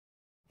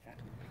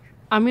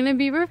I'm going to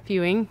be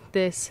reviewing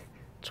this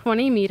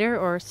 20 meter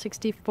or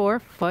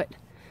 64-foot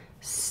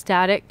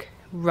static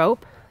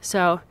rope.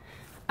 So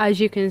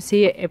as you can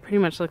see, it pretty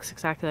much looks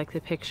exactly like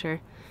the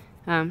picture.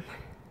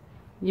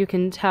 You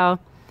can tell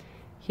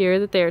here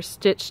that they are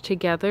stitched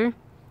together.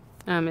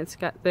 It's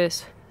got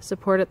this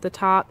support at the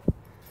top.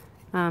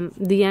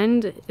 The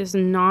end is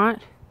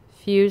not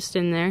fused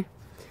in there,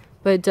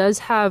 but it does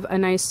have a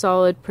nice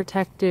solid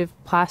protective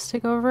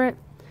plastic over it,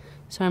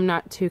 so I'm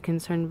not too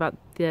concerned about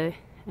the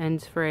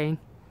ends fraying.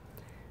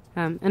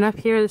 And up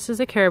here, this is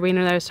a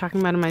carabiner that I was talking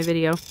about in my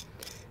video.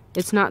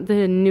 It's not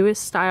the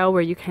newest style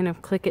where you kind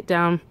of click it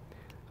down,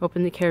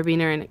 open the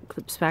carabiner, and it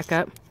clips back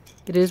up.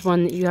 It is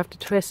one that you have to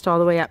twist all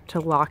the way up to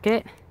lock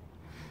it.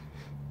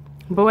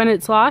 But when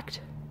it's locked,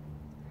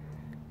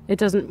 it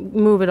doesn't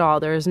move at all.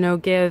 There is no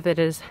give. It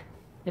is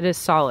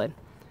solid.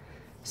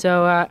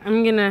 So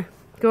I'm gonna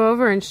go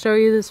over and show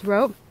you this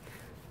rope.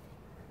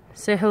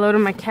 Say hello to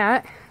my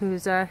cat,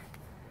 who's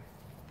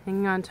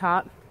hanging on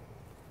top.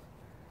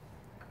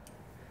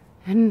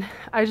 And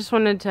I just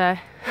wanted to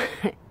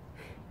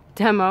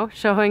demo,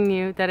 showing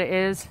you that it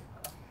is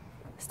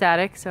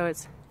static, so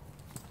it's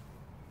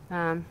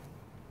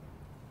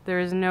there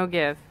is no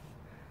give.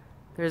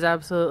 There's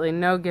absolutely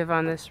no give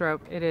on this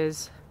rope. It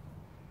is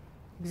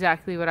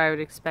exactly what I would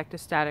expect a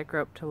static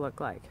rope to look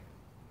like.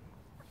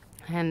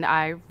 And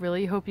I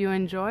really hope you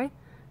enjoy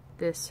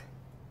this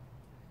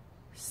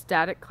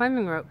static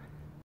climbing rope.